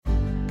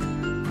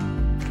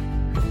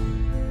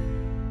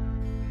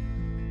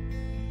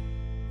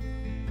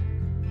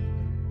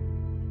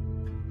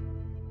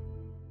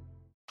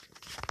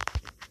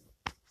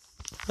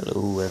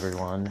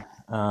everyone.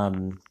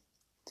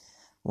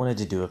 Wanted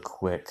to do a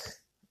quick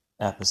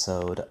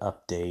episode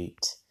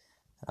update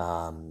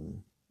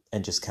and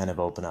just kind of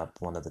open up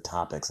one of the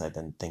topics I've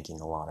been thinking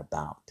a lot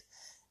about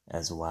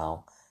as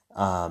well.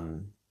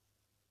 Um,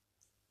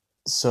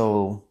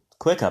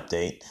 Quick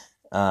update.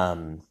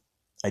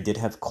 I did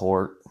have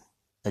court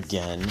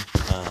again,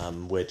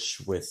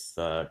 which with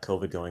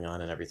COVID going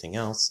on and everything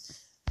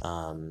else,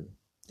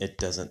 it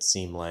doesn't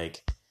seem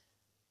like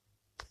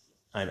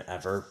I'm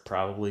ever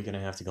probably going to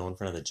have to go in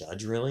front of the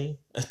judge really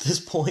at this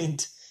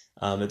point.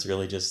 It's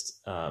really just,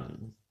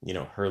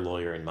 her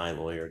lawyer and my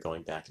lawyer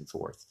going back and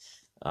forth,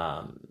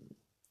 um,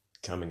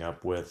 coming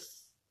up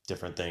with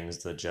different things.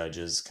 The judge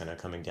is kind of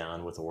coming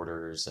down with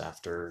orders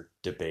after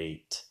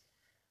debate,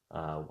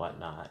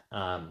 whatnot.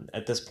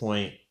 At this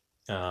point,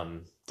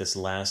 this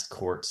last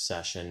court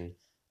session,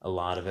 a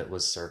lot of it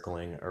was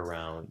circling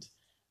around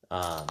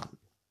um,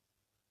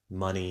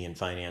 money and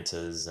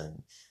finances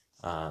and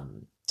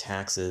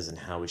taxes and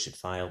how we should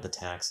file the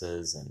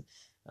taxes. And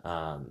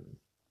um,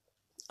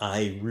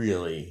 I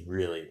really,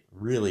 really,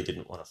 really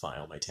didn't want to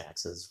file my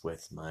taxes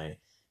with my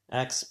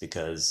ex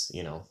because,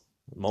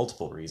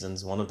 multiple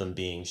reasons. One of them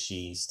being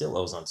she still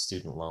owes on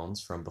student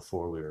loans from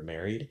before we were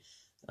married,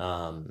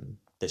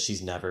 that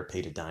she's never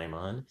paid a dime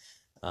on.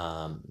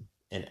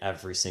 And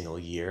every single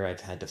year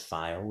I've had to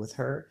file with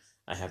her.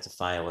 I have to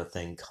file a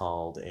thing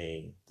called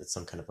that's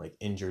some kind of like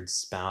injured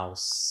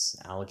spouse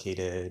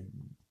allocated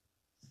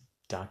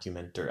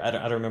document, or I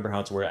don't remember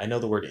how it's worded. I know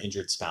the word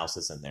injured spouse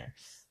is in there.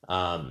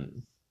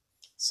 Um,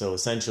 so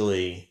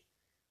essentially,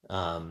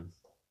 um,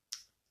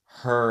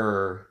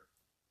 her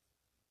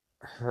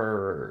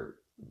her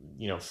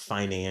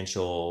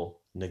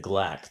financial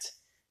neglect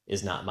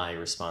is not my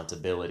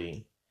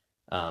responsibility,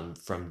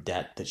 from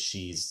debt that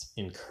she's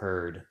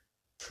incurred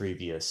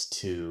previous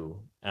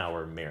to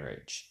our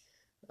marriage,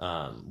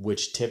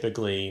 which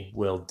typically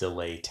will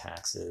delay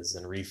taxes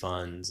and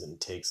refunds and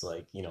takes,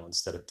 like,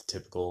 instead of the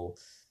typical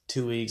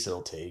 2 weeks,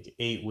 it'll take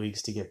 8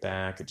 weeks to get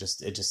back. It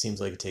just seems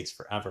like it takes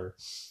forever.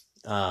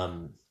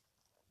 Um,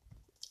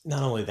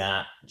 Not only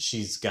that,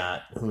 she's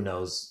got who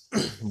knows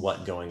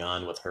what going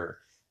on with her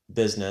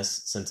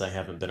business since I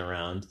haven't been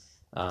around.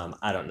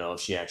 I don't know if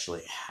she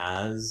actually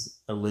has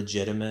a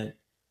legitimate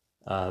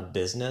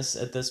business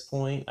at this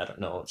point. I don't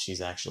know if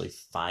she's actually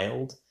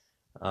filed,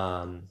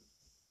 um,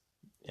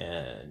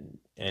 and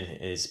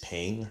is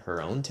paying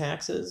her own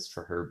taxes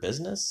for her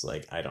business.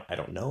 Like, I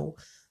don't know,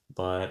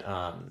 but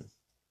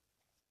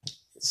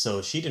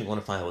so she didn't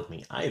want to file with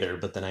me either.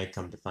 But then I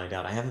come to find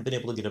out I haven't been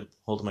able to get a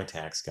hold of my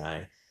tax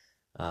guy.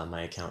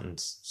 My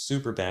accountant's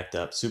super backed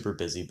up, super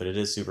busy, but it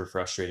is super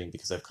frustrating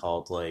because I've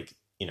called, like,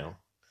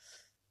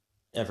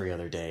 every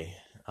other day.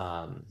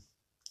 Um,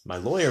 my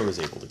lawyer was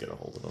able to get a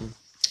hold of him.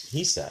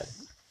 He said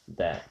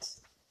that,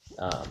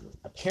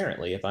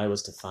 apparently, if I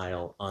was to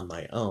file on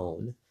my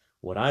own,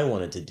 what I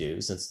wanted to do,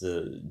 since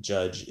the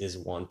judge is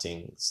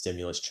wanting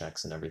stimulus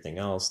checks and everything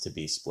else to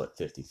be split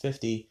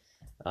 50-50,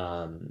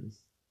 um,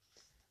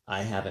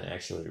 I haven't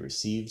actually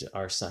received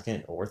our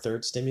second or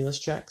third stimulus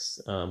checks.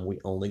 We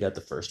only got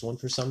the first one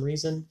for some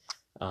reason,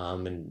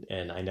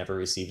 and I never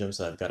received them,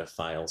 so I've got to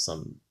file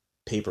some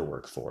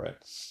paperwork for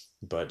it.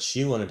 But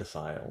she wanted to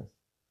file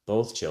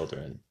both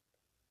children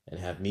and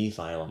have me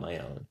file on my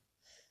own.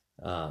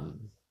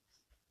 Um,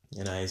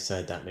 and I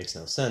said that makes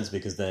no sense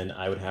because then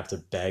I would have to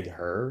beg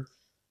her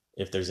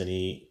if there's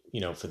any,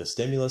 for the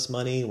stimulus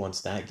money.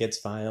 Once that gets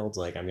filed,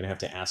 like, I'm gonna have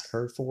to ask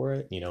her for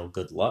it.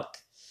 Good luck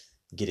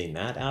getting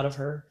that out of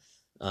her.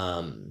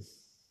 Um,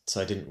 so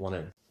I didn't want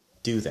to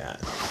do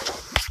that.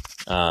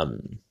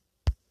 Um,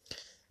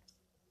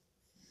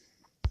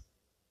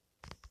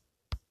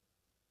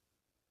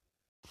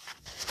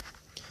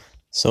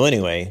 so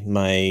anyway,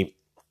 my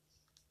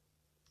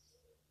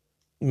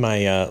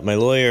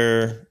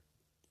lawyer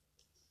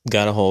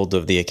got a hold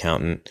of the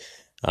accountant.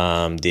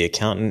 The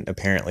accountant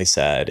apparently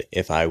said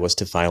if I was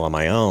to file on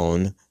my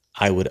own,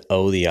 I would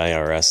owe the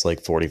IRS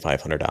like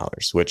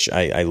 $4,500, which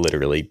I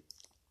literally,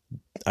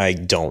 I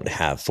don't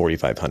have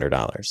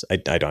 $4,500.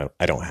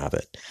 I don't have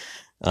it.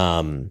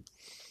 Um,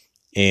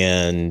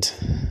 and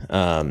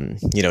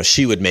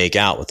she would make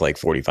out with like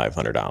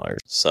 $4,500.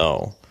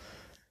 So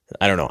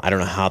I don't know. I don't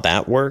know how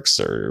that works,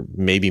 or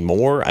maybe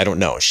more. I don't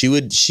know. She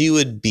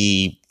would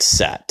be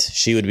set.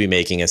 She would be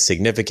making a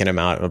significant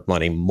amount of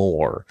money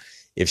more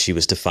if she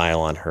was to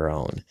file on her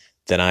own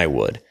than I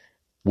would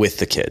with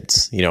the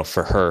kids,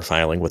 for her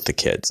filing with the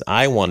kids.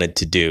 I wanted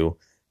to do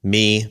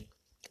me,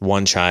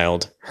 one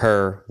child,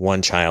 her,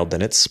 one child,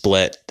 then it's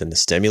split, then the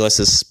stimulus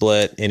is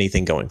split,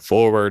 anything going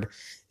forward.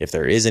 If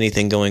there is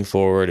anything going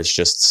forward, it's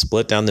just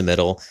split down the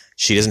middle.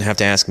 She doesn't have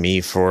to ask me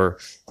for,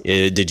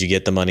 did you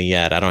get the money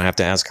yet? I don't have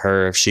to ask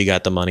her if she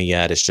got the money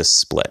yet. It's just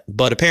split.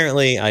 But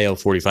apparently I owe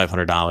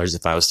 $4,500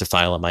 if I was to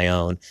file on my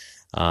own.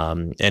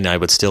 And I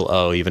would still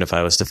owe even if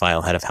I was to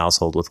file head of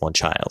household with one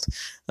child.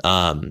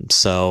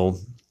 So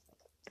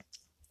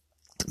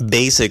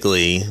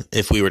basically,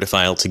 if we were to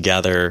file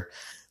together,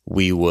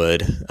 we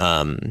would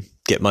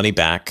get money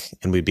back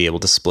and we'd be able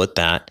to split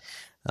that.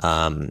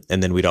 And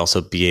then we'd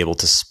also be able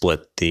to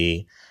split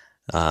the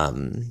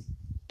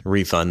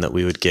refund that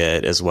we would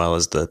get, as well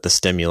as the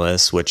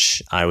stimulus,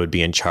 which I would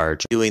be in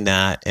charge of doing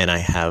that. And I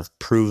have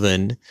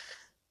proven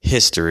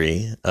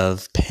history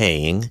of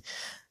paying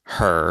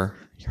her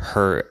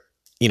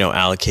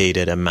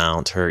allocated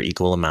amount, her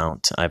equal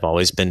amount. I've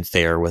always been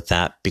fair with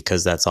that,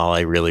 because that's all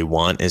I really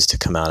want, is to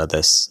come out of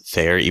this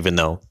fair, even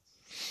though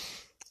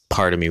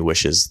part of me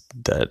wishes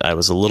that I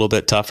was a little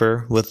bit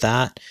tougher with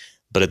that.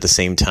 But at the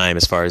same time,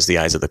 as far as the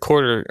eyes of the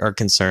court are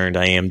concerned,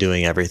 I am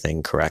doing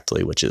everything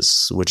correctly, which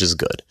is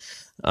good.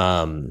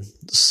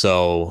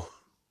 So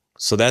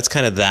that's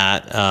kind of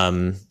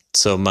that.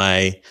 So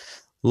my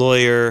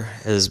lawyer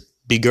is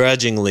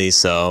begrudgingly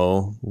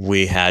so.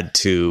 We had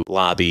to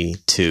lobby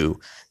to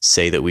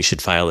say that we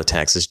should file the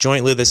taxes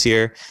jointly this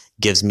year.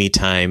 Gives me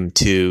time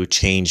to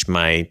change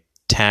my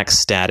tax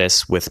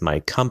status with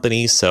my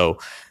company. So,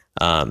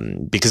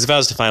 because if I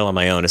was to file on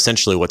my own,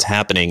 essentially what's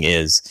happening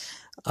is,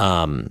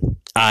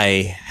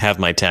 I have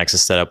my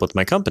taxes set up with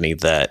my company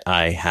that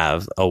I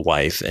have a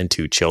wife and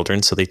 2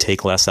 children, so they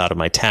take less out of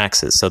my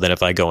taxes. So then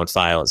if I go and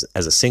file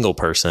as a single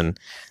person,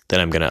 then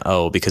I'm going to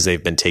owe, because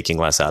they've been taking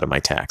less out of my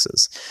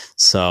taxes.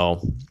 So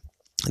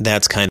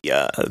that's kind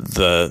of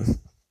the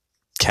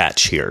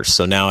catch here.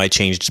 So now I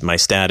changed my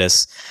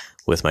status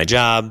with my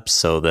job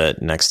so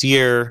that next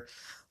year,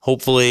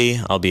 hopefully,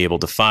 I'll be able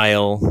to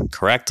file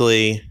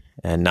correctly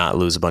and not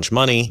lose a bunch of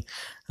money.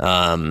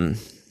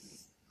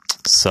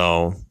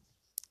 So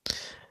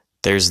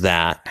there's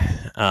that.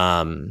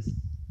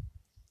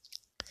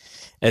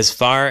 As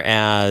far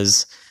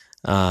as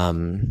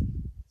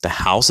the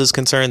house is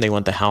concerned, they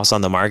want the house on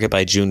the market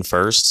by June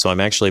 1st. So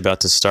I'm actually about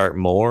to start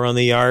more on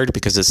the yard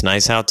because it's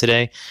nice out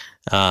today.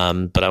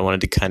 But I wanted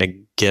to kind of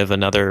give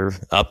another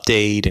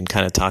update and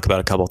kind of talk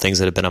about a couple of things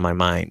that have been on my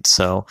mind.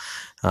 So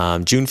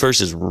June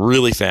 1st is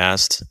really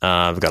fast.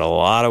 I've got a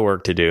lot of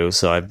work to do.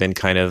 So I've been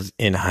kind of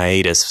in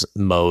hiatus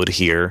mode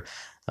here.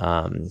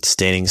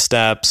 Staining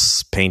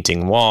steps,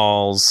 painting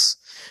walls,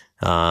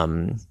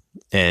 and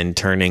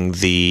turning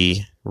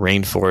the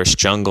rainforest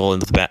jungle in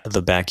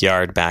the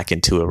backyard back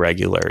into a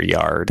regular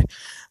yard.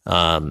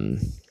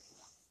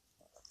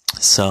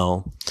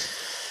 So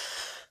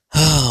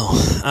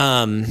that's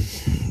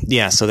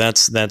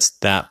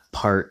that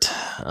part.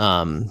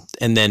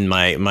 And then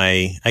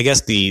my I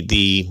guess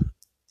the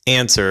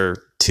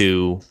answer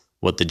to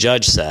what the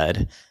judge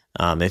said,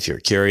 if you're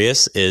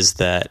curious, is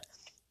that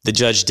the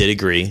judge did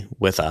agree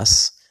with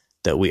us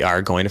that we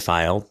are going to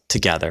file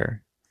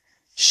together.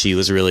 She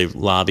was really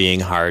lobbying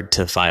hard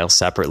to file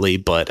separately,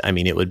 but I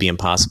mean, it would be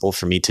impossible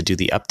for me to do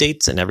the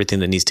updates and everything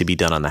that needs to be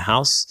done on the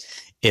house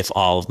if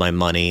all of my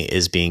money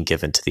is being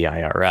given to the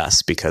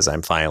IRS, because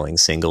I'm filing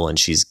single and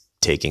she's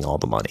taking all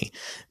the money.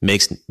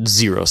 Makes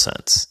 0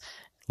 sense.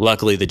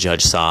 Luckily, the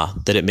judge saw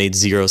that it made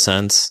 0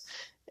 sense.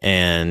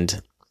 And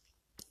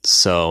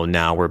so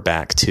now we're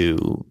back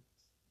to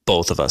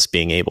both of us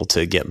being able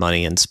to get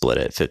money and split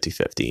it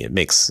 50-50. It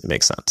makes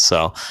sense.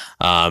 So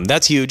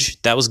that's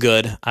huge. That was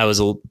good. I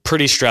was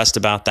pretty stressed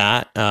about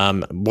that.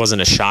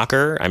 Wasn't a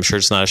shocker. I'm sure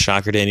it's not a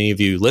shocker to any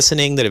of you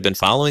listening that have been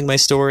following my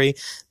story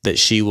that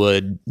she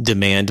would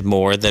demand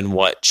more than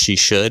what she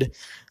should,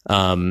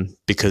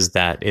 because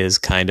that is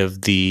kind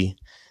of the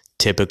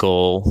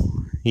typical,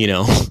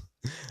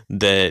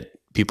 that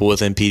people with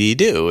NPD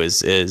do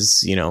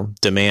is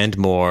demand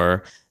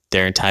more.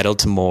 They're entitled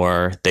to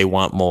more. They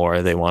want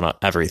more. They want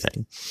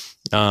everything.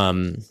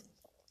 I'm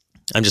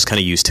just kind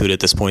of used to it at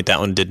this point. That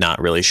one did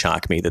not really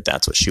shock me that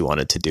that's what she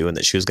wanted to do and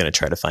that she was going to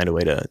try to find a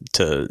way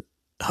to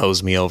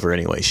hose me over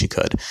any way she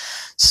could.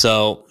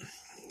 So,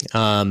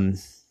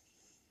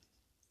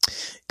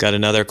 got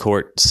another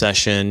court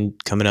session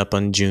coming up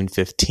on June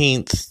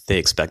 15th. They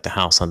expect the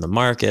house on the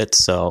market.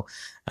 So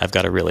I've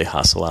got to really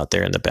hustle out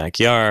there in the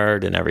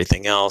backyard and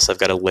everything else. I've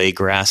got to lay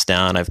grass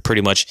down. I've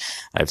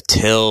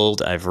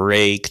tilled, I've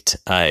raked,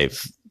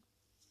 I've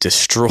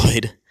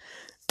destroyed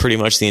pretty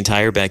much the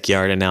entire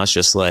backyard. And now it's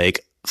just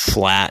like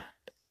flat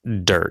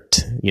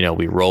dirt.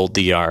 We rolled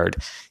the yard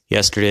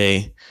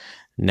yesterday.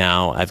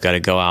 Now I've got to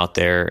go out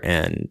there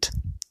and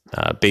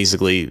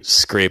basically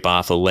scrape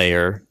off a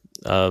layer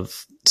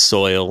of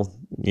soil,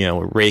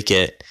 rake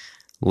it,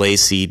 lay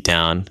seed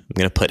down. I'm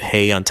going to put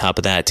hay on top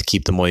of that to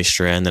keep the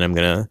moisture in. Then I'm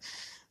going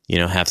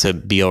to, have to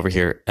be over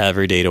here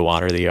every day to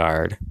water the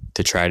yard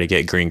to try to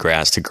get green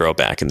grass to grow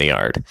back in the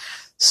yard.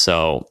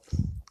 So,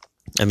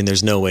 I mean,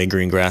 there's no way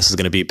green grass is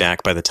going to be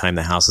back by the time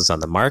the house is on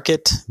the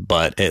market,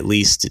 but at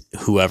least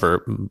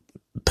whoever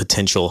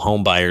potential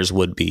home buyers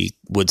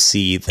would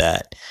see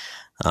that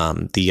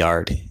the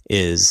yard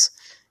is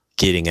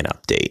getting an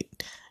update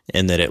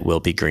and that it will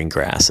be green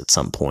grass at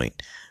some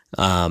point.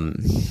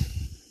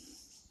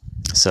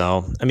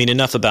 So, I mean,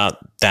 enough about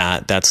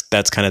that.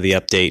 That's kind of the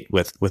update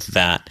with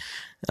that.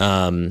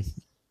 I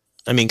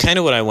mean, kind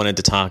of what I wanted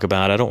to talk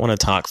about. I don't want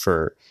to talk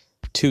for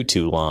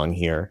too long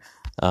here.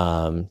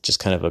 Just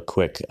kind of a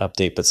quick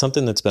update, but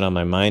something that's been on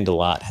my mind a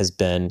lot has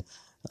been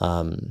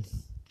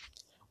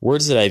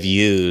words that I've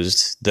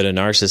used that a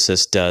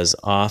narcissist does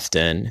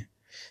often.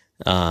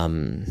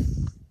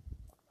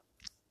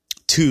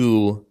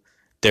 to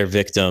their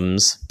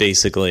victims,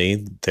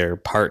 basically their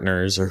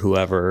partners or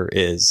whoever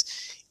is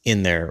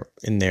in their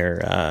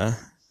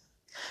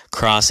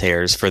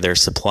crosshairs for their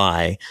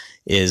supply,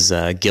 is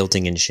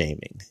guilting and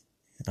shaming.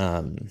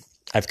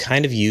 I've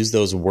kind of used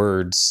those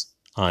words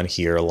on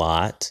here a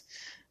lot.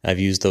 I've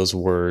used those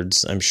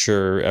words. I'm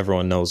sure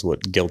everyone knows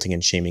what guilting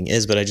and shaming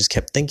is, but I just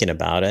kept thinking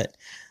about it.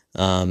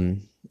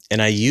 And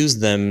I use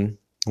them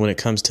when it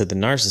comes to the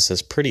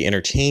narcissist pretty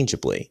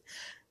interchangeably.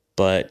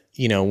 But,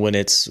 you know, when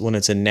it's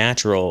a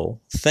natural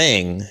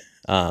thing,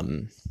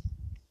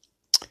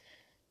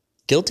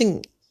 guilt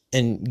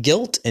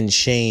and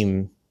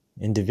shame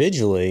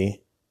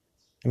individually,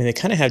 I mean, they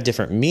kind of have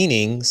different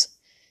meanings.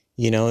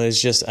 You know,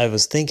 it's just, I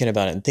was thinking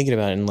about it,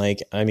 and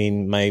like, I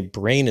mean, my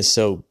brain is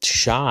so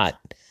shot,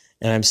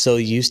 and I'm so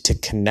used to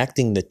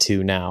connecting the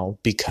two now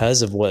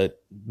because of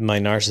what my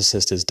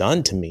narcissist has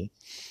done to me,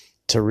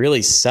 to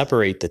really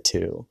separate the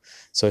two.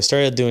 So I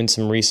started doing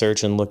some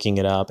research and looking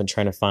it up and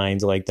trying to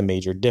find like the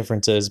major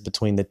differences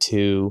between the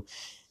two.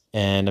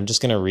 And I'm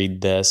just going to read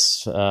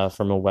this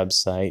from a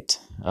website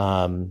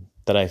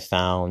that I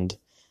found.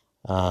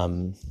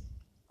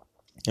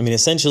 I mean,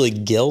 essentially,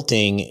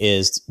 guilting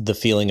is the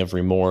feeling of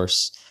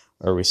remorse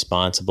or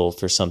responsible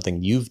for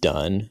something you've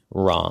done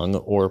wrong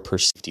or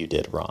perceived you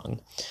did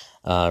wrong,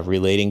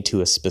 relating to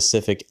a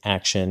specific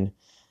action,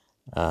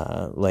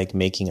 like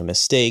making a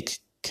mistake,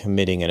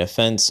 committing an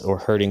offense, or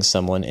hurting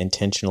someone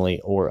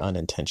intentionally or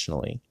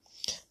unintentionally.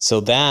 So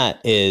that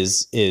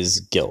is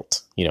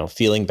guilt, you know,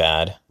 feeling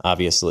bad,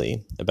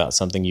 obviously, about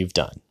something you've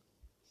done.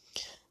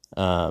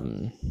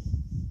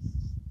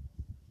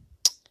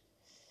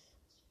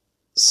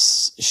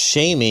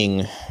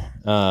 Shaming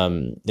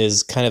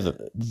is kind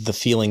of the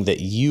feeling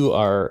that you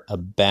are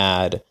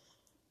bad,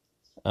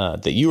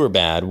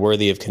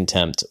 worthy of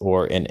contempt,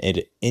 or an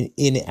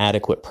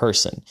inadequate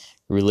person,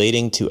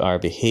 relating to our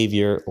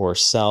behavior or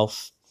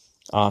self,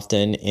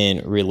 often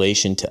in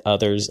relation to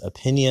others'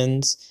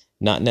 opinions,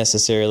 not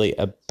necessarily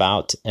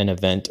about an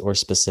event or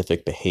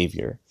specific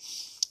behavior.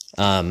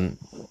 So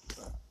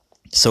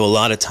a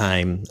lot of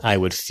time I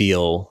would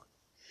feel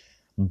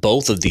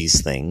both of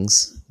these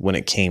things when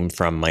it came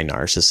from my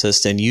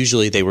narcissist, and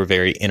usually they were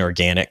very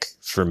inorganic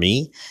for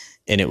me,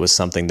 and it was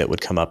something that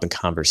would come up in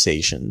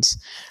conversations.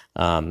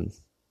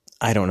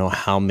 I don't know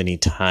how many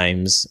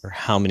times or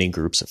how many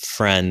groups of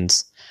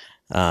friends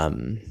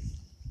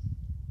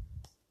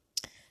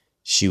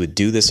she would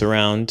do this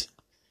around.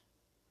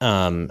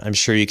 I'm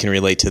sure you can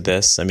relate to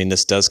this. I mean,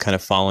 this does kind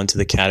of fall into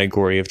the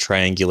category of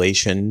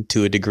triangulation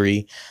to a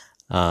degree,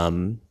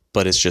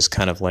 but it's just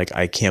kind of like,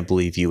 I can't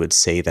believe you would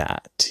say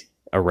that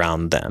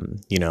around them,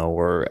 you know,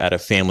 or at a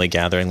family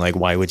gathering, like,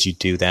 why would you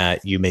do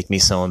that? You make me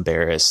so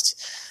embarrassed.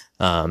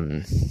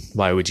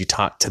 Why would you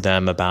talk to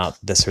them about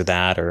this or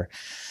that? Or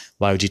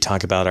why would you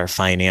talk about our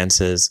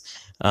finances?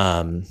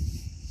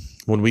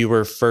 When we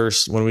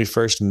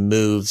first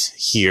moved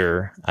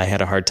here, I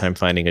had a hard time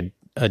finding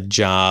a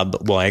job.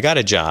 Well, I got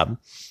a job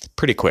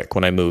pretty quick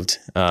when I moved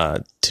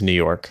to New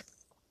York.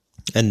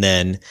 And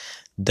then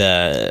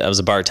I was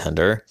a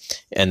bartender,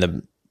 and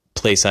the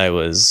place I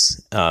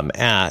was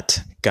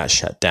at got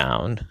shut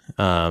down.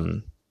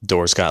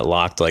 Doors got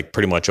locked like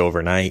pretty much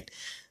overnight.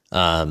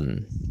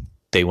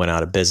 They went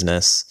out of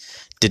business,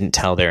 didn't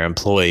tell their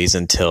employees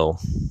until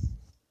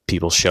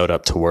people showed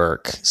up to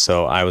work.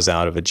 So I was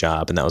out of a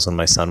job, and that was when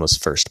my son was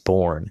first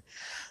born.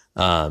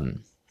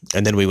 And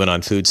then we went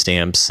on food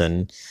stamps,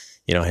 and,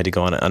 you know, had to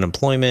go on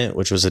unemployment,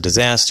 which was a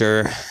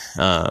disaster.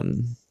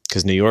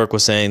 Cause New York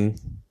was saying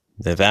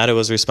Nevada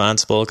was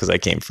responsible, because I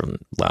came from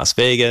Las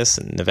Vegas,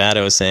 and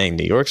Nevada was saying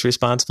New York's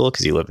responsible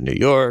because you live in New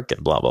York,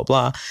 and blah, blah,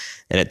 blah.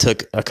 And it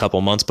took a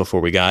couple months before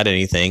we got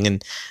anything.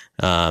 And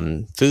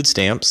food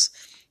stamps,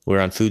 we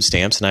were on food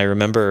stamps, and I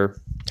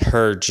remember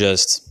her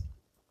just,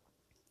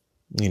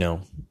 you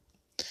know,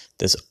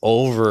 this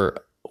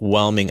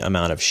overwhelming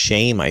amount of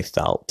shame I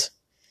felt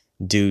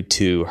due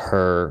to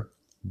her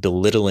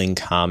belittling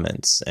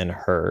comments and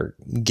her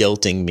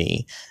guilting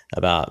me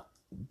about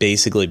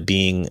basically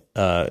being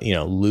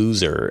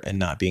loser and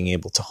not being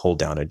able to hold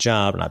down a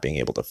job, not being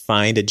able to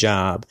find a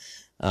job,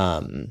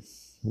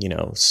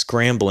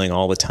 scrambling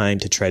all the time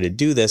to try to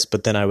do this.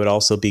 But then I would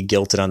also be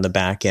guilted on the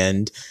back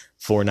end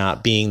for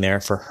not being there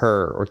for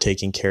her or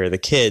taking care of the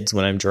kids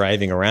when I'm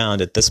driving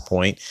around. At this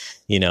point,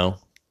 you know,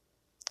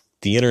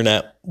 the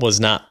internet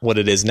was not what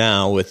it is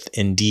now with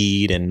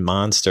Indeed and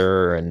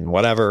Monster and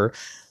whatever,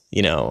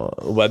 you know,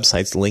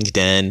 websites,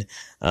 LinkedIn,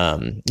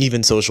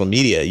 even social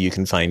media. You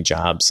can find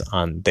jobs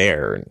on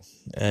there,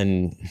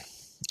 and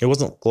it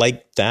wasn't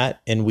like that.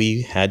 And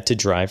we had to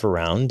drive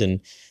around and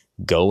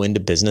go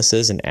into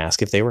businesses and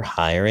ask if they were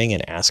hiring,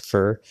 and ask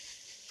for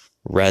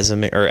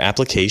resume or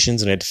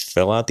applications, and I'd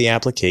fill out the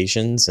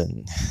applications.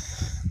 And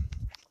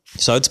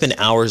so I'd spend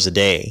hours a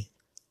day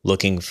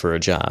looking for a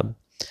job.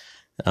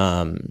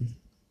 And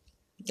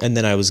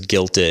then I was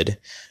guilted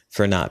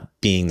for not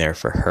being there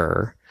for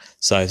her.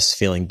 So I was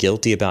feeling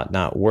guilty about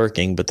not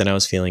working, but then I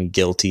was feeling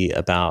guilty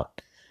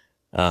about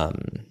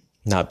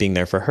not being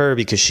there for her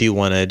because she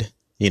wanted,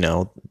 you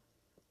know,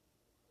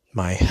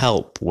 my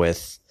help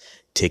with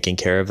taking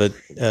care of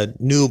a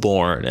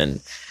newborn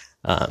and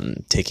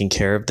taking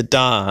care of the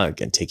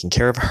dog and taking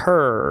care of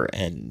her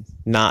and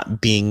not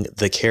being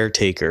the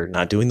caretaker,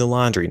 not doing the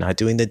laundry, not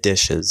doing the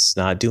dishes,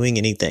 not doing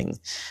anything.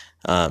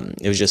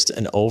 It was just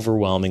an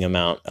overwhelming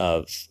amount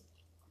of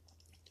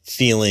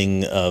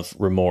feeling of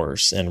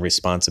remorse and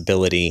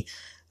responsibility,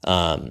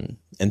 and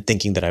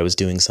thinking that I was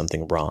doing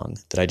something wrong,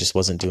 that I just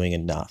wasn't doing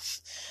enough.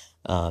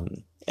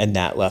 And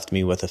that left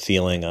me with a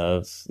feeling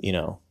of,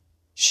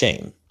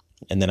 shame.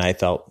 And then I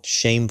felt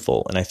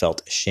shameful, and I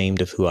felt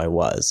ashamed of who I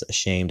was,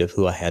 ashamed of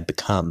who I had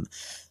become,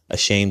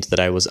 ashamed that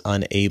I was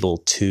unable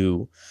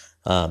to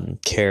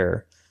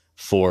care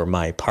for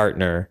my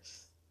partner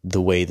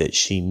the way that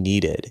she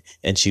needed.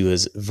 And she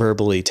was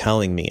verbally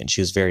telling me, and she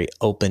was very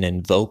open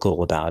and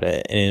vocal about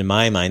it. And in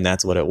my mind,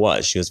 that's what it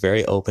was. She was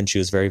very open. She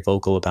was very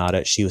vocal about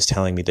it. She was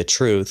telling me the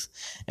truth,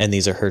 and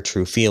these are her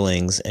true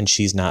feelings, and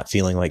she's not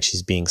feeling like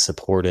she's being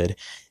supported.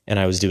 And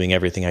I was doing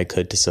everything I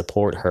could to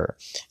support her.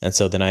 And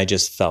so then I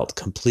just felt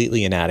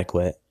completely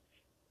inadequate.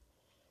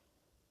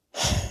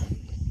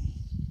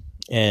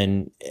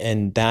 And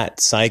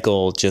that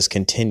cycle just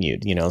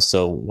continued,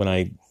 so when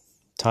I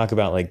talk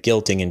about like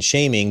guilting and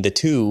shaming, the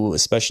two,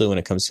 especially when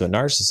it comes to a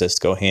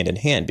narcissist, go hand in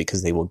hand,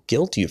 because they will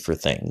guilt you for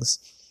things,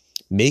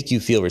 make you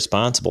feel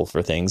responsible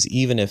for things,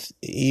 even if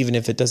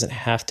it doesn't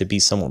have to be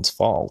someone's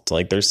fault.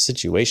 Like, there's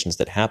situations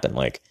that happen,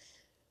 like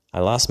I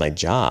lost my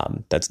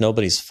job. That's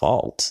nobody's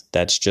fault.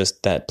 That's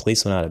just that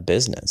place went out of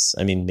business.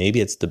 I mean, maybe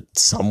it's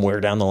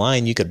somewhere down the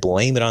line you could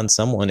blame it on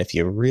someone if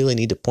you really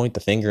need to point the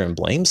finger and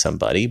blame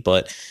somebody.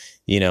 But,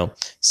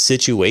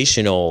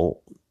 situational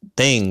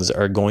things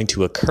are going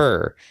to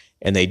occur,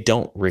 and they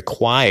don't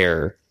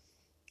require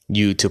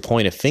you to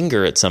point a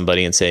finger at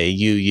somebody and say,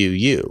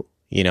 you,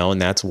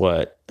 and that's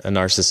what a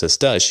narcissist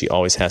does. She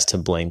always has to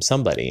blame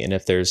somebody. And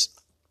if there's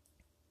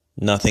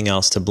nothing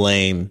else to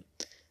blame,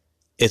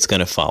 it's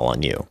going to fall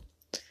on you.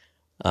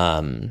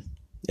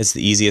 It's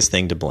the easiest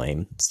thing to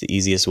blame. It's the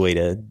easiest way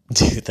to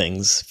do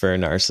things for a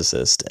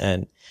narcissist,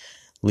 and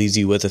leaves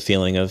you with a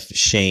feeling of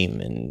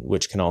shame, and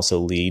which can also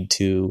lead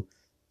to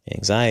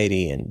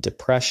anxiety and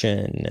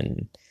depression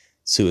and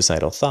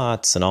suicidal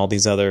thoughts and all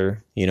these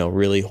other,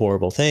 really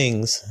horrible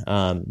things,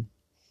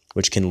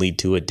 which can lead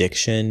to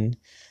addiction,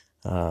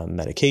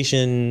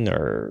 medication,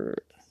 or,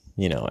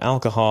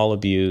 alcohol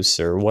abuse,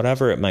 or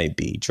whatever it might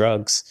be,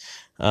 drugs.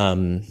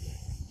 So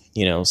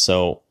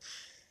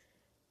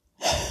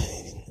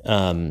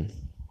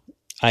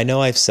I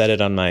know I've said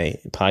it on my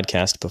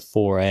podcast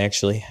before. I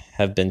actually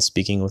have been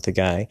speaking with a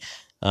guy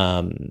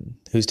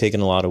who's taken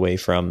a lot away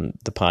from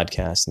the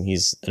podcast, and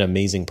he's an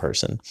amazing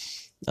person.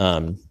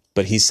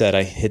 But he said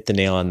I hit the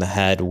nail on the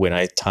head when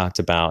I talked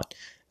about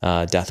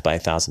death by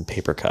 1,000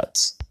 paper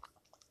cuts.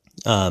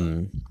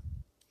 And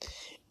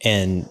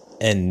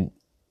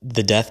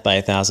the death by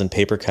 1,000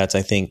 paper cuts,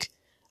 I think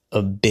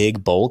a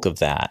big bulk of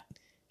that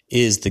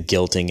is the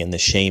guilting and the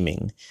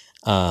shaming,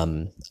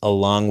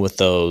 along with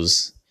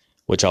those,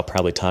 which I'll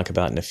probably talk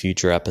about in a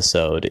future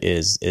episode,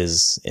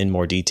 is in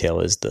more detail,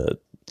 is the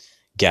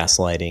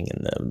gaslighting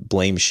and the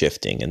blame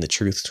shifting and the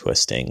truth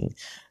twisting.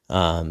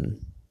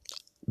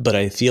 But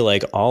I feel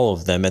like all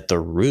of them at the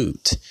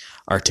root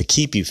are to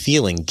keep you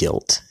feeling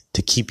guilt,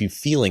 to keep you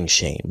feeling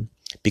shame.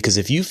 Because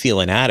if you feel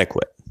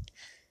inadequate,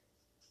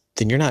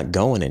 then you're not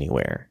going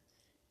anywhere.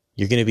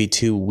 You're going to be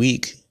too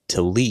weak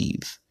to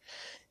leave.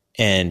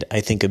 And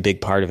I think a big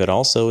part of it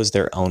also is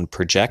their own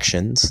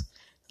projections,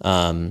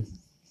 and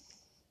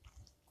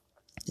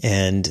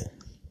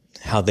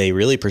how they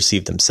really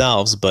perceive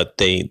themselves, but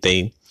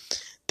they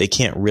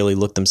can't really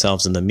look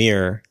themselves in the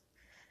mirror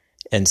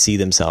and see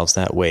themselves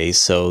that way.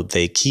 So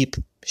they keep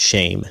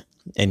shame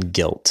and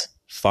guilt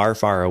far,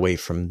 far away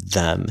from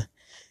them,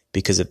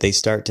 because if they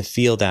start to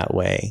feel that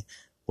way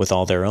with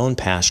all their own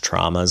past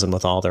traumas and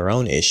with all their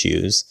own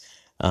issues,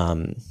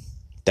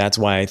 that's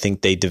why I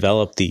think they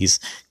develop these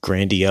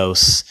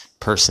grandiose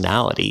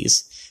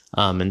personalities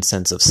and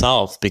sense of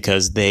self,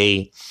 because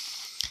they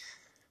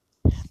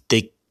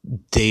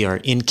are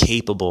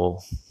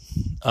incapable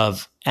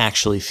of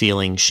actually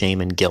feeling shame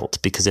and guilt.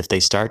 Because if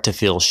they start to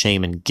feel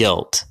shame and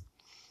guilt,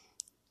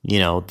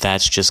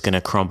 that's just going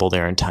to crumble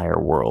their entire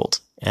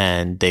world,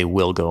 and they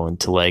will go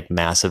into like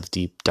massive,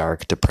 deep,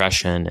 dark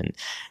depression,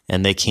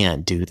 and they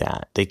can't do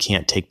that. They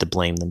can't take the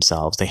blame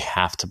themselves. They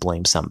have to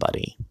blame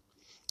somebody,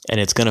 and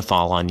it's going to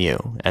fall on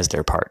you as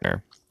their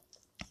partner.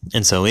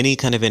 And so any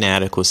kind of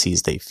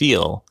inadequacies they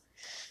feel,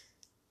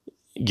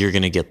 you're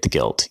going to get the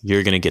guilt.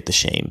 You're going to get the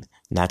shame.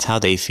 And that's how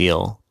they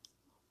feel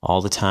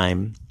all the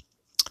time,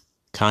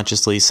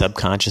 consciously,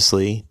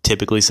 subconsciously,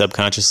 typically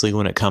subconsciously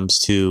when it comes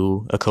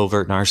to a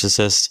covert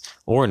narcissist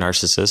or a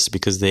narcissist,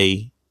 because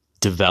they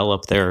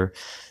develop their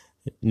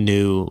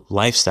new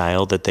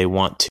lifestyle that they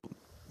want to,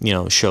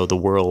 show the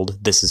world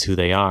this is who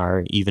they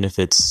are, even if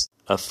it's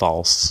a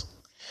false,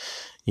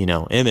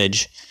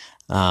 image.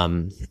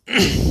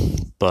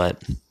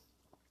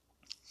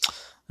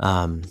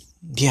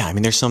 Yeah, I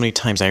mean, there's so many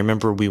times. I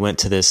remember we went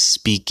to this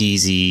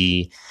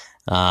speakeasy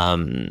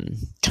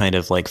kind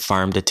of like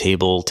farm to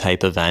table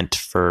type event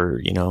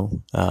for,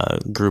 a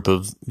group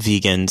of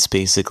vegans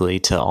basically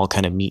to all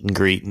kind of meet and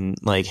greet and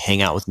like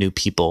hang out with new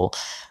people,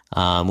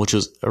 which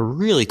was a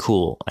really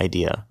cool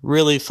idea,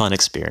 really fun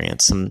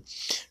experience. Some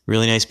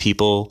really nice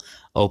people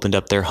opened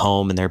up their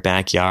home and their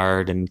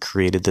backyard and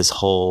created this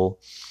whole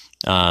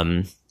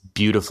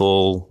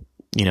beautiful,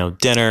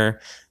 dinner.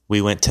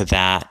 We went to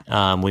that.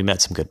 We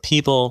met some good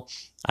people.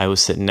 I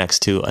was sitting next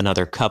to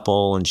another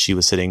couple and she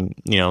was sitting,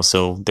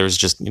 so there's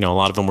just, a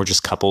lot of them were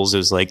just couples. It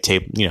was like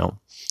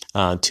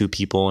two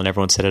people and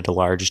everyone sat at a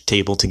large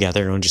table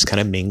together and just kind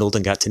of mingled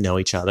and got to know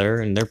each other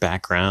and their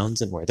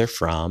backgrounds and where they're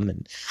from.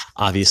 And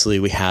obviously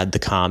we had the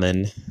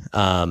common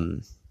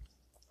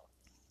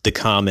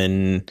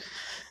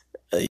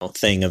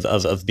thing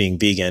of being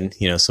vegan,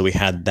 so we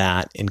had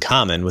that in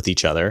common with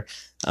each other.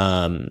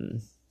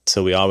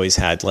 So we always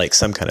had like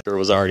some kind of,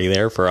 was already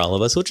there for all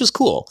of us, which was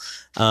cool.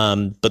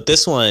 But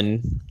this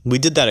one, we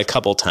did that a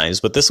couple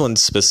times, but this one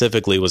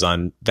specifically was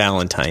on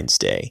Valentine's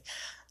Day.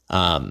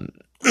 And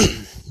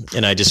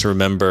I just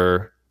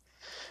remember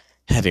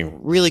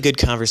having really good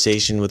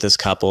conversation with this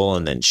couple.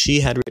 And then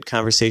she had a good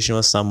conversation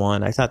with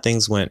someone. I thought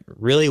things went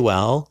really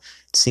well.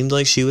 It seemed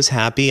like she was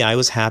happy. I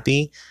was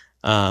happy.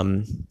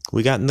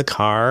 We got in the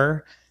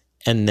car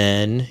and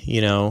then,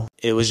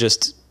 it was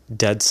just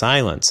dead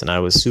silence and I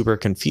was super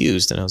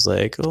confused and I was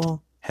like,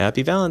 oh,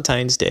 happy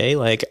Valentine's Day.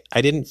 Like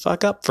I didn't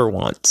fuck up for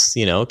once,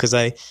 because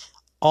I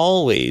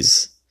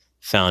always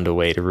found a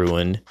way to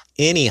ruin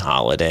any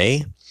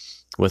holiday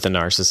with a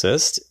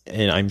narcissist.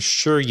 And I'm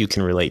sure you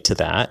can relate to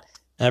that.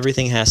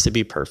 Everything has to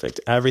be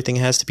perfect. Everything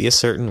has to be a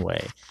certain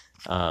way.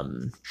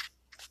 And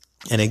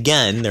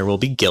again, there will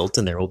be guilt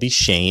and there will be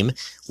shame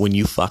when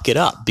you fuck it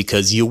up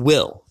because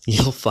you'll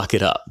fuck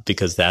it up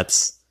because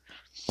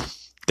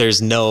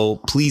there's no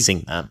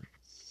pleasing them.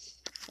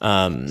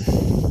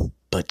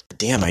 But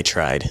damn, I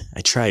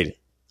tried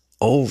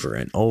over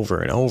and over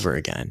and over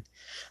again,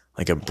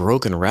 like a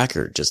broken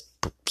record, just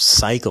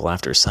cycle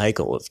after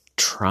cycle of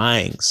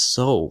trying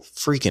so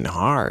freaking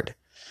hard.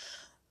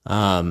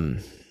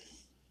 God,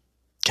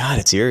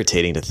 it's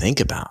irritating to think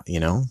about,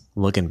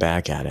 looking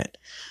back at it.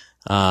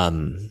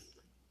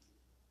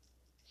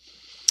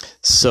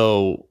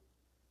 So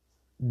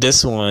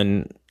this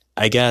one,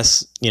 I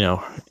guess,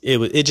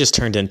 it just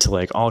turned into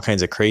like all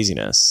kinds of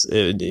craziness.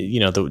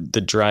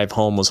 The drive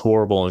home was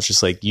horrible. It's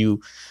just like it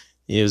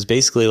was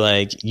basically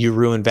like you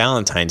ruined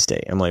Valentine's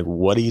Day. I'm like,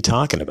 what are you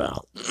talking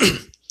about?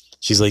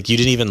 She's like, you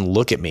didn't even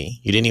look at me.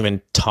 You didn't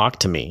even talk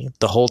to me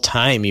the whole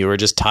time. You were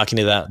just talking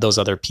to those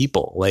other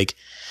people. Like,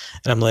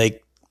 and I'm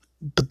like,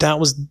 but that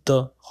was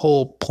the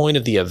whole point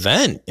of the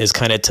event is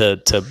kind of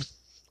to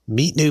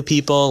meet new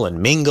people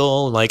and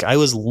mingle. Like I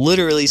was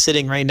literally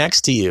sitting right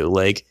next to you.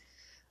 Like,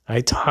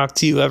 I talk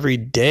to you every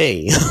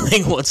day.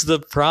 Like, what's the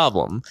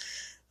problem?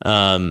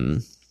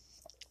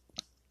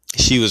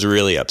 She was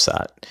really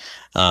upset.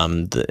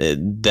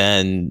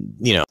 Then,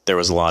 there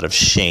was a lot of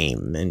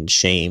shame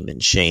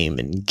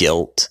and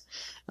guilt.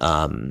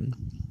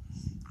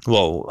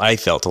 Well, I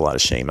felt a lot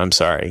of shame. I'm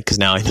sorry. Because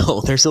now I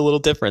know there's a little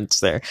difference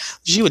there.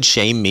 She would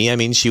shame me. I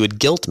mean, she would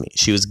guilt me.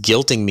 She was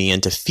guilting me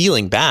into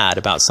feeling bad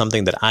about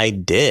something that I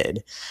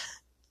did.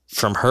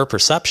 From her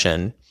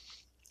perception,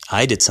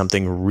 I did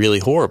something really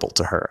horrible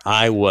to her.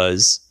 I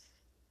was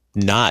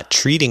not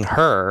treating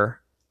her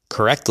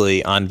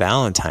correctly on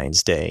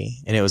Valentine's Day.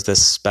 And it was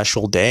this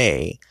special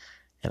day.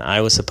 And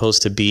I was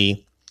supposed to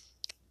be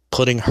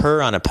putting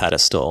her on a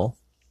pedestal,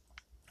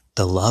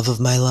 the love of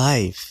my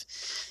life.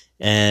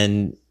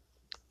 And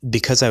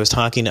because I was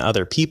talking to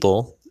other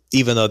people,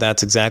 even though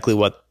that's exactly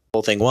what the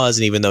whole thing was,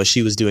 and even though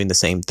she was doing the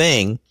same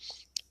thing,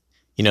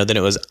 then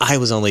it was, I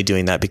was only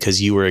doing that because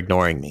you were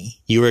ignoring me.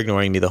 You were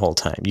ignoring me the whole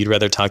time. You'd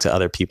rather talk to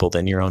other people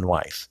than your own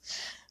wife.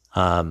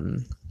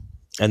 And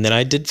then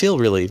I did feel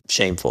really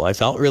shameful. I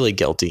felt really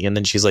guilty. And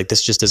then she's like,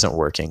 this just isn't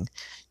working.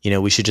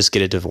 We should just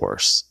get a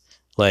divorce.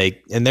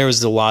 Like, and there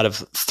was a lot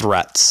of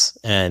threats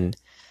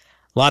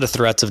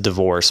of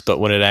divorce. But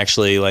when it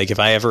actually, like, if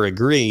I ever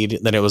agreed,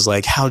 then it was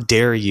like, how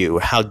dare you?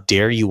 How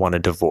dare you want a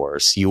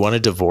divorce? You want to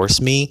divorce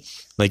me?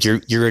 Like,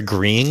 you're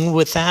agreeing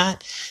with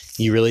that?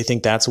 You really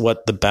think that's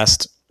what the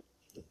best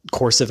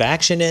course of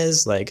action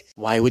is? Like,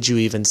 why would you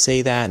even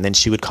say that? And then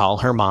she would call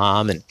her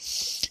mom and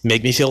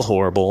make me feel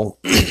horrible.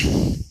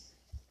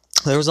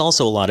 There was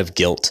also a lot of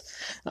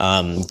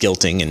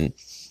guilting and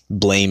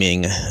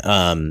blaming,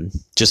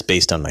 just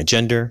based on my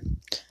gender,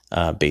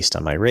 based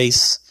on my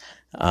race,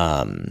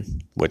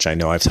 which I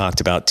know I've talked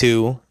about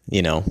too.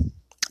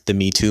 The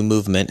Me Too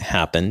movement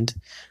happened,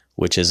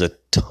 which is a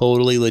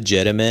totally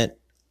legitimate,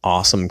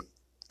 awesome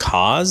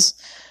cause.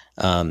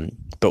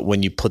 But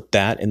when you put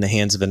that in the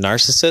hands of a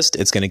narcissist,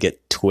 it's going to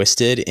get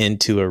twisted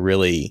into a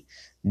really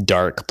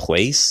dark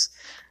place.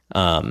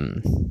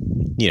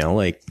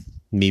 Like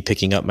me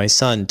picking up my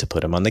son to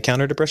put him on the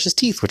counter to brush his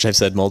teeth, which I've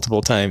said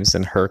multiple times,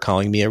 and her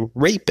calling me a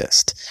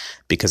rapist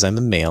because I'm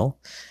a male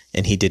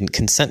and he didn't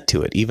consent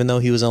to it, even though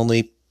he was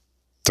only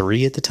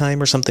 3 at the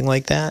time or something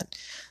like that.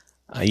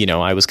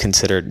 I was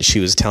considered, she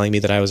was telling me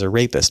that I was a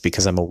rapist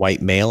because I'm a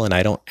white male and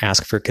I don't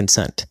ask for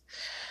consent.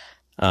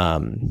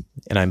 And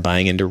I'm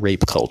buying into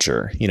rape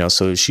culture,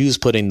 so she was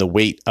putting the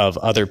weight of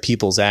other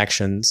people's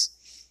actions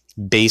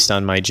based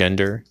on my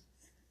gender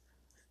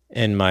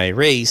and my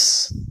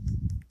race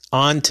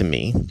onto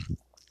me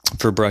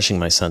for brushing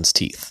my son's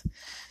teeth.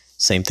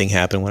 Same thing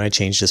happened when I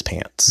changed his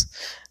pants,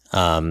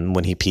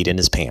 when he peed in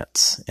his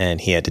pants and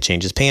he had to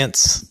change his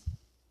pants.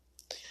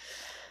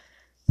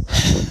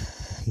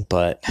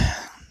 But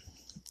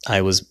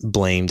I was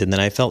blamed, and then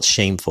I felt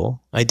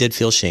shameful. I did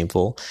feel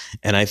shameful,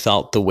 and I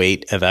felt the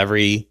weight of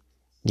every,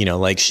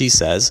 like she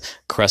says,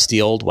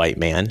 crusty old white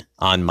man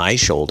on my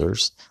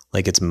shoulders.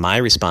 Like it's my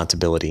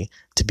responsibility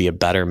to be a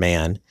better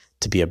man,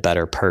 to be a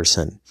better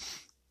person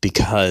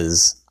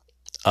because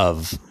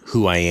of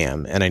who I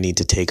am. And I need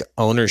to take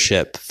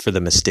ownership for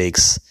the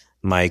mistakes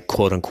my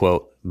quote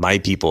unquote, my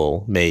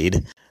people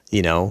made,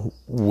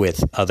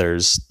 with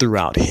others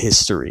throughout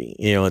history.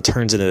 It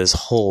turns into this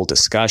whole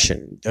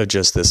discussion of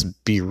just this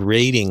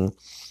berating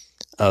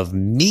of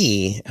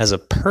me as a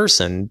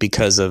person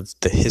because of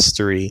the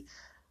history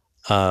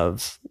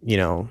of,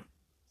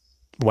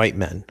 white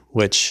men,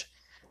 which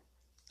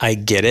I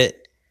get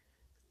it.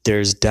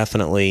 There's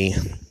definitely,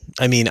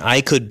 I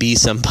could be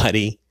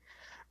somebody,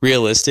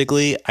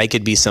 realistically, I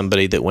could be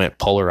somebody that went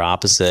polar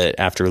opposite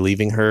after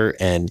leaving her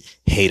and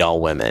hate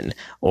all women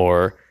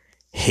or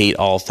hate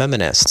all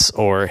feminists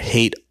or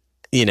hate,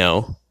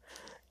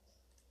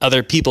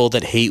 other people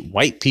that hate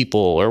white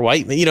people or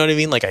white, you know what I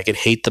mean? Like I could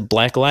hate the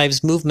Black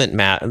Lives Movement,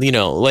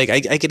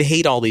 I could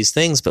hate all these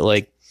things, but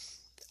like,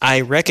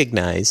 I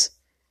recognize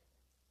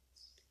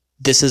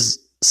this is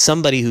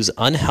somebody who's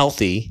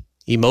unhealthy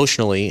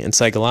emotionally and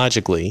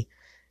psychologically,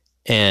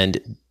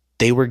 and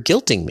they were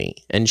guilting me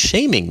and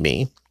shaming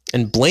me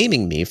and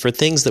blaming me for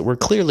things that were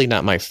clearly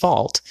not my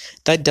fault.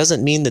 That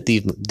doesn't mean that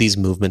these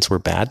movements were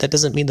bad. That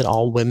doesn't mean that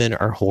all women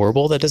are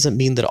horrible. That doesn't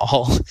mean that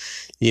all,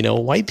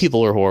 white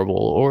people are horrible,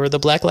 or the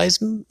Black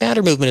Lives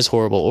Matter movement is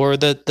horrible, or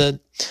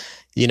the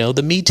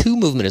Me Too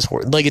movement is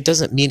horrible. Like, it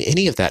doesn't mean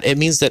any of that. It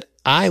means that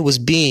I was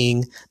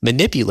being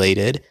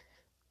manipulated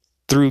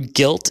through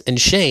guilt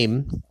and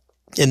shame,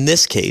 in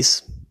this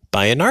case,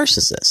 by a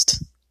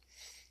narcissist.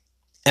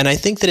 And I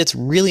think that it's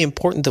really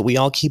important that we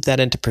all keep that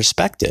into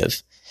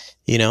perspective.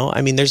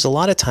 There's a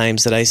lot of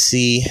times that I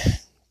see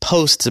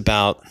posts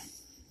about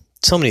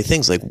so many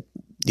things like,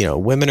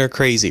 women are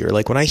crazy, or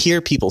like when I hear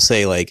people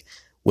say like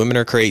women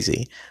are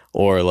crazy,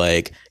 or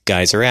like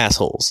guys are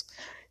assholes,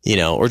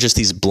 or just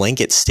these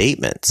blanket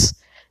statements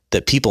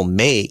that people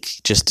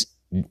make, just,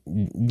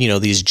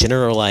 these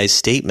generalized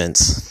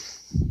statements,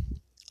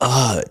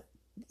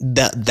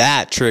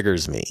 that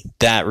triggers me.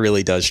 That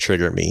really does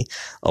trigger me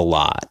a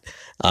lot,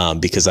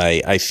 because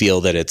I feel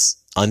that it's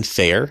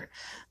unfair,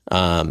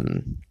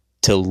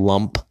 to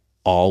lump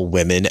all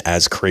women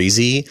as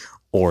crazy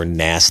or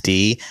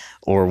nasty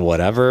or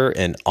whatever,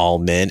 and all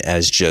men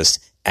as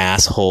just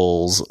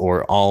assholes,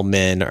 or all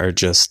men are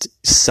just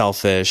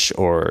selfish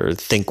or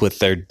think with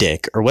their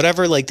dick, or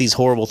whatever, like these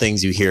horrible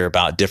things you hear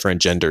about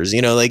different genders.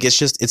 Like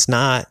it's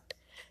not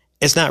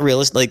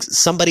realistic. Like,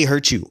 somebody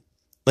hurt you.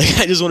 Like,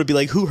 I just want to be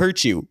like, who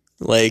hurt you?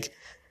 Like,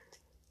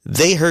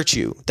 they hurt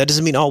you. That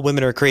doesn't mean all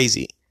women are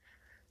crazy.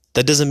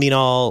 That doesn't mean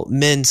all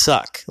men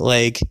suck.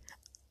 Like,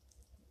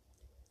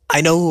 I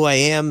know who I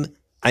am.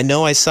 I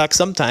know I suck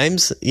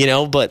sometimes,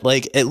 but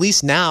like, at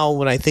least now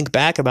when I think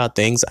back about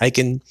things,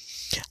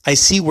 I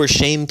see where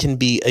shame can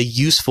be a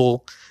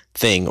useful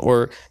thing,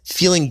 or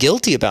feeling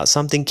guilty about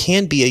something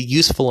can be a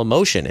useful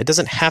emotion. It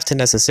doesn't have to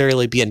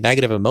necessarily be a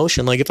negative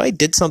emotion. Like, if I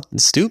did something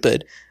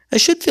stupid, I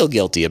should feel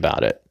guilty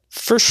about it,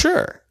 for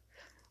sure.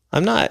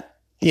 I'm not,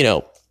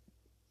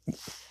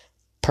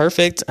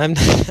 perfect. I'm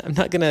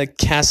not going to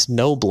cast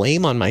no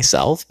blame on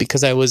myself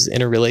because I was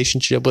in a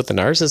relationship with a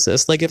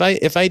narcissist. Like,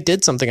 if I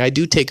did something, I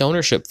do take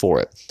ownership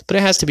for it, but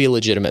it has to be a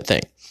legitimate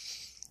thing.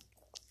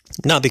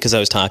 Not because I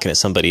was talking to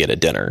somebody at a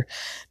dinner,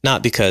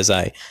 not because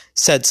I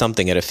said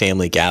something at a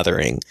family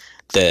gathering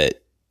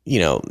that,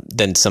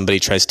 then somebody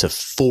tries to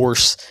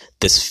force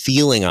this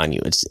feeling on you.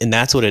 And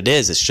that's what it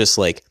is. It's just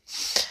like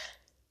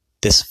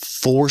this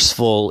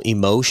forceful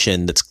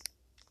emotion that's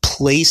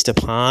placed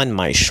upon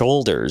my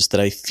shoulders that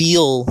I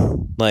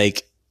feel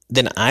like,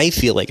 then I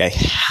feel like I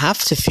have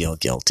to feel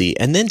guilty.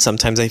 And then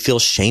sometimes I feel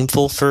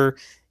shameful for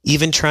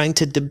even trying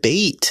to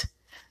debate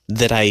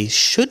that I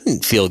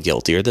shouldn't feel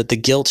guilty, or that the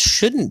guilt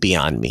shouldn't be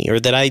on me, or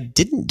that I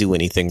didn't do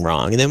anything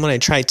wrong. And then when I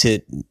try to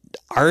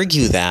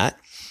argue that,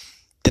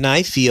 then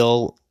I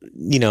feel,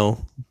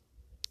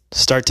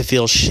 start to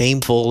feel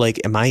shameful. Like,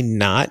 am I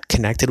not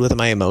connected with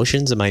my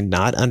emotions? Am I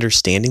not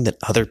understanding that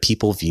other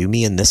people view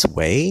me in this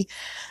way?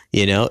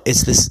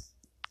 It's this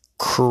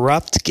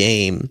corrupt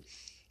game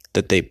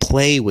that they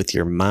play with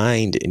your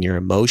mind and your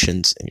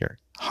emotions and your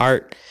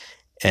heart,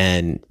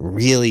 and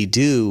really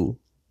do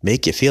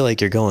make you feel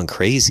like you're going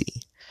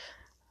crazy.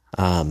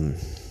 I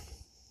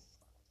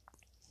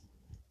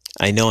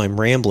know I'm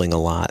rambling a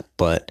lot,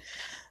 but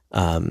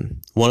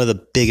one of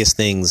the biggest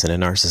things in a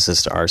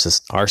narcissist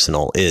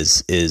arsenal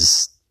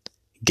is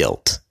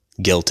guilt.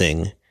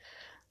 guilting,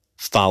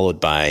 followed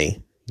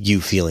by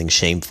you feeling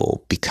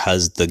shameful,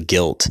 because the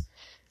guilt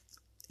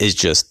is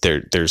just,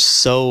 they're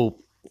so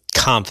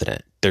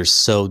confident, they're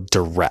so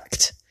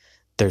direct,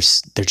 they're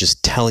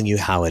just telling you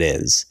how it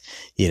is,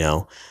 you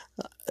know,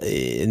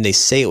 and they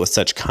say it with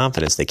such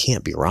confidence, they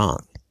can't be wrong,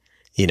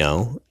 you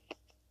know,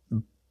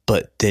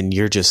 but then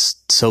you're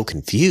just so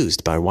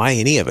confused by why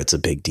any of it's a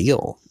big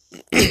deal.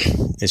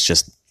 It's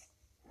just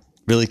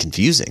really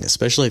confusing,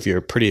 especially if you're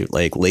a pretty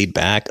like laid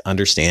back,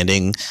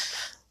 understanding,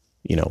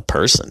 you know,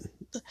 person.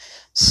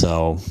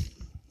 So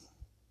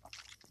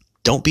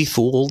don't be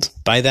fooled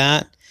by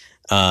that.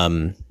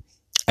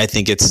 I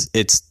think it's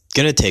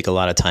going to take a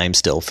lot of time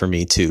still for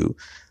me to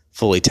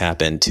fully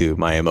tap into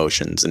my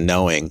emotions and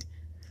knowing,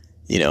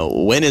 you know,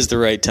 when is the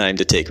right time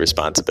to take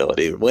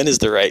responsibility? When is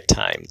the right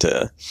time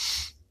to,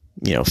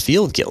 you know,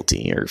 feel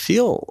guilty or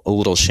feel a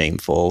little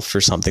shameful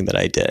for something that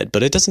I did?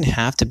 But it doesn't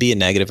have to be a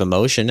negative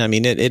emotion. I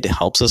mean, it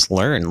helps us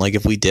learn. Like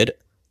if we did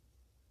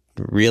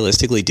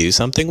realistically do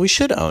something, we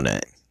should own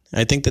it.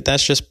 I think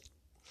it's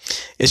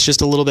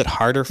just a little bit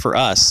harder for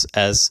us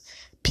as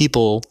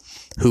people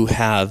who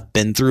have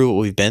been through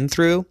what we've been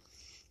through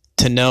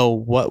to know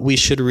what we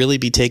should really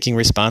be taking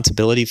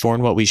responsibility for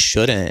and what we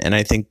shouldn't. And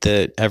I think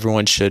that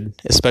everyone should,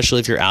 especially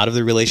if you're out of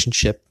the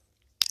relationship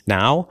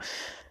now,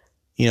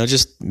 you know,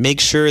 just make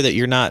sure that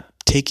you're not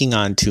taking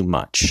on too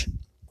much.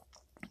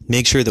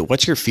 Make sure that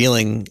what you're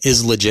feeling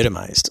is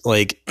legitimized.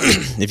 Like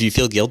if you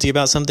feel guilty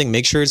about something,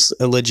 make sure it's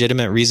a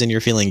legitimate reason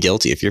you're feeling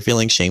guilty. If you're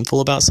feeling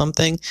shameful about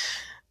something,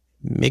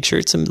 make sure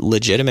it's a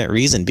legitimate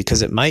reason,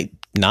 because it might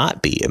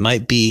not be. It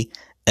might be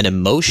an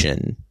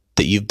emotion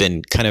that you've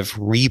been kind of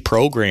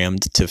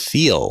reprogrammed to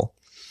feel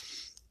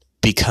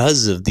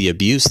because of the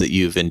abuse that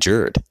you've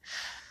endured.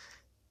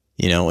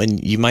 You know,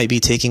 and you might be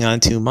taking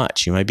on too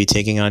much. You might be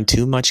taking on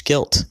too much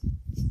guilt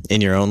in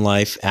your own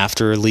life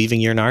after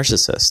leaving your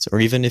narcissist, or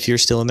even if you're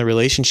still in the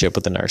relationship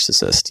with the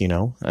narcissist, you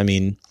know. I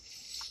mean,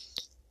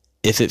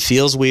 if it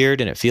feels weird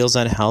and it feels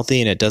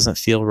unhealthy and it doesn't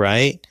feel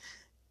right,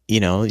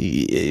 you know,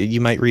 you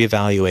might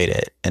reevaluate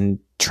it and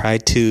try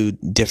to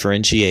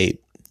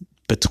differentiate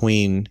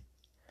between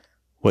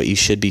what you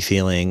should be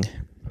feeling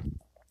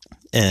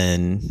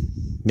and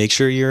make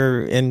sure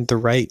you're in the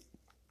right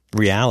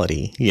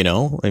reality, you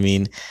know? I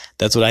mean,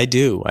 that's what I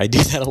do. I do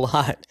that a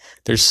lot.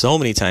 There's so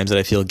many times that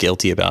I feel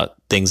guilty about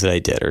things that I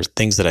did or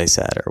things that I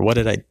said, or what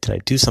did I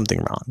do something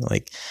wrong?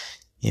 Like,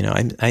 you know,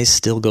 I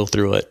still go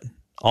through it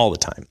all the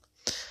time.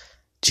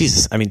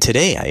 Jesus. I mean,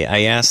 today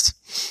I asked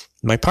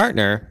my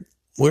partner,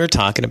 we were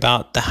talking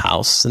about the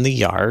house and the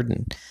yard,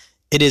 and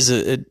it is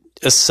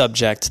a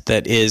subject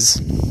that is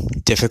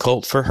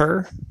difficult for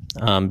her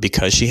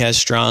because she has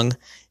strong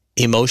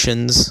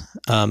emotions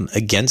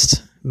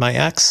against my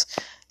ex.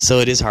 So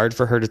it is hard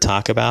for her to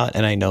talk about,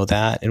 and I know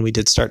that. And we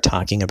did start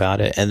talking about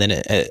it, and then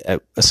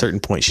at a certain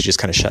point, she just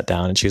kind of shut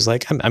down, and she was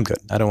like, "I'm good.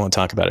 I don't want to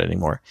talk about it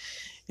anymore."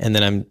 And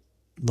then I'm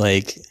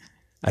like,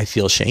 I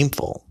feel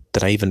shameful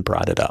that I even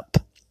brought it up,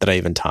 that I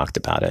even talked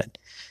about it.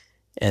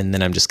 And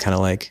then I'm just kind of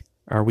like,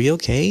 "Are we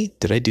okay?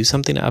 Did I do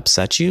something to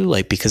upset you?"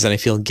 Like, because then I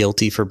feel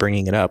guilty for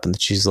bringing it up.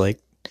 And she's like,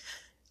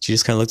 she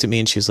just kind of looked at me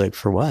and she was like,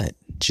 "For what?"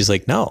 She's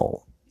like,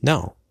 no,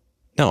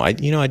 I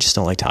just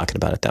don't like talking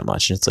about it that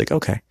much. And it's like,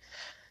 okay.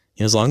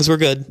 As long as we're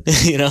good,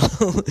 you know,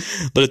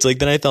 but it's like,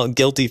 then I felt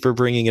guilty for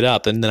bringing it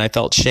up, and then I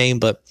felt shame,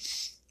 but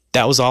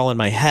that was all in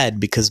my head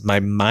because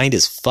my mind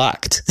is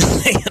fucked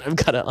and I've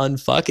got to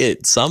unfuck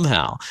it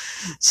somehow.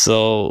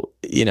 So,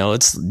 you know,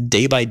 it's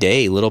day by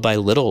day, little by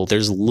little,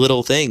 there's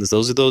little things.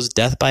 Those are those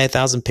death by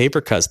 1,000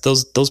 paper cuts.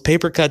 Those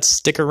paper cuts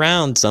stick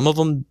around. Some of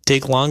them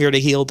take longer to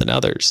heal than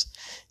others,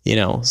 you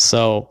know?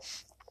 So,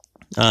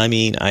 I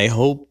mean, I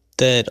hope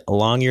that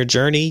along your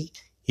journey,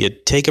 you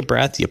take a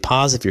breath, you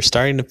pause if you're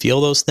starting to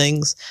feel those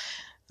things,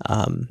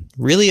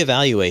 really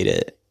evaluate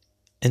it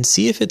and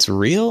see if it's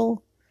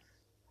real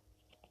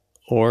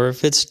or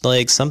if it's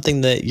like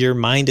something that your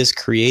mind is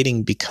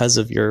creating because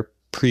of your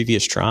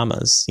previous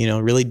traumas. You know,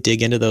 really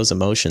dig into those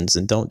emotions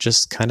and don't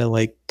just kind of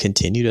like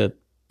continue to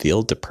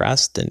feel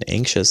depressed and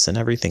anxious and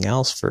everything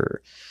else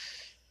for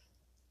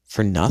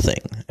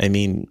nothing. I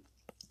mean,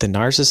 the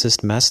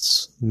narcissist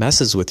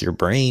messes with your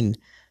brain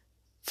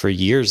for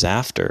years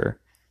after.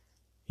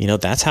 You know,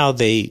 that's how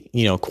they,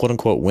 you know, quote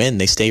unquote win.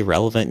 They stay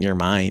relevant in your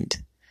mind.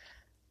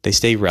 They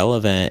stay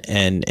relevant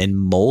and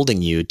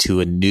molding you to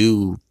a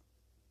new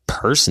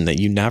person that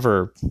you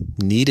never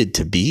needed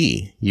to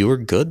be. You were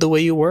good the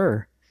way you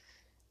were.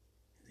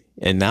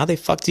 And now they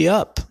fucked you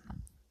up.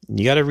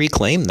 You got to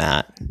reclaim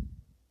that.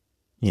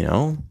 You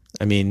know,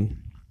 I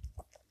mean,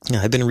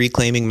 I've been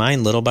reclaiming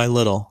mine little by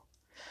little,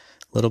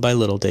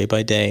 day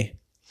by day.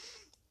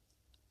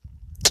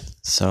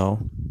 So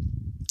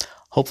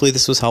hopefully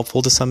this was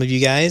helpful to some of you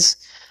guys,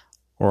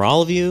 or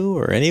all of you,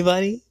 or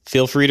anybody.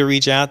 Feel free to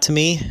reach out to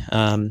me.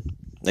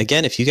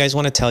 Again, if you guys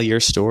want to tell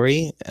your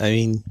story, I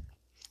mean,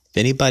 if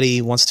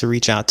anybody wants to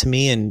reach out to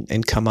me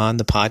and come on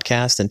the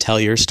podcast and tell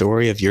your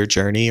story of your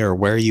journey or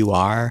where you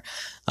are,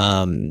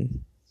 I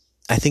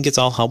think it's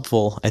all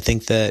helpful. I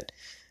think that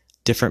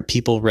different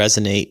people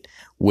resonate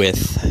with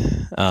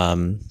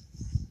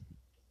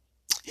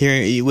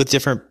here with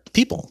different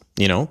people.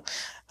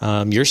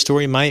 Your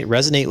story might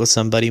resonate with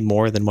somebody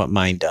more than what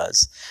mine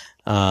does,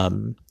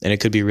 and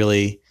it could be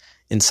really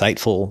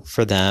insightful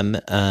for them.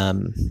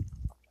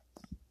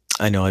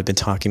 I know I've been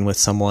talking with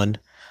someone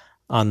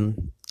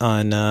on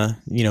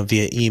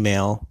via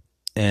email,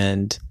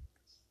 and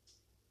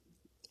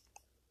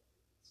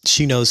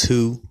she knows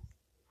who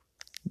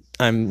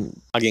I'm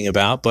talking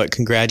about, but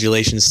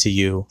congratulations to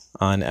you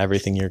on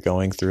everything you're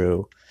going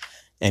through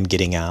and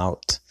getting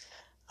out.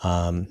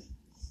 I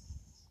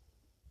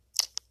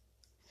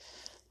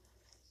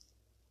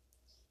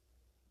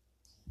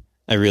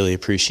really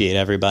appreciate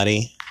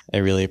everybody. I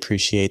really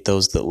appreciate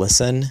those that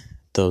listen,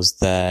 those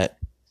that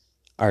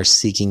are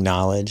seeking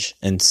knowledge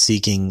and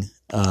seeking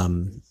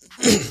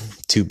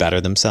to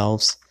better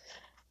themselves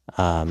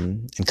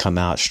and come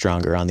out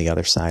stronger on the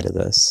other side of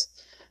this.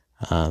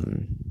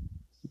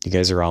 You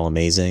guys are all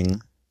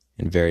amazing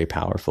and very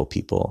powerful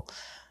people.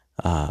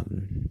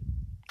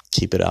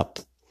 Keep it up.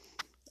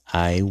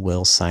 I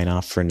will sign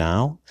off for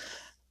now.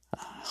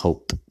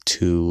 Hope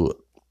to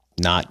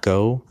not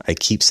go. I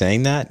keep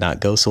saying that, not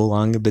go so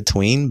long in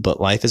between,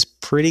 but life is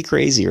pretty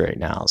crazy right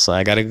now. So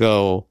I got to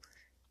go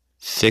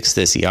fix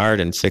this yard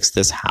and fix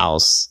this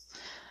house.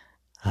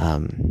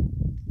 I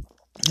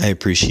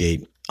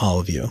appreciate all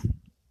of you.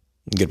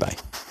 Goodbye.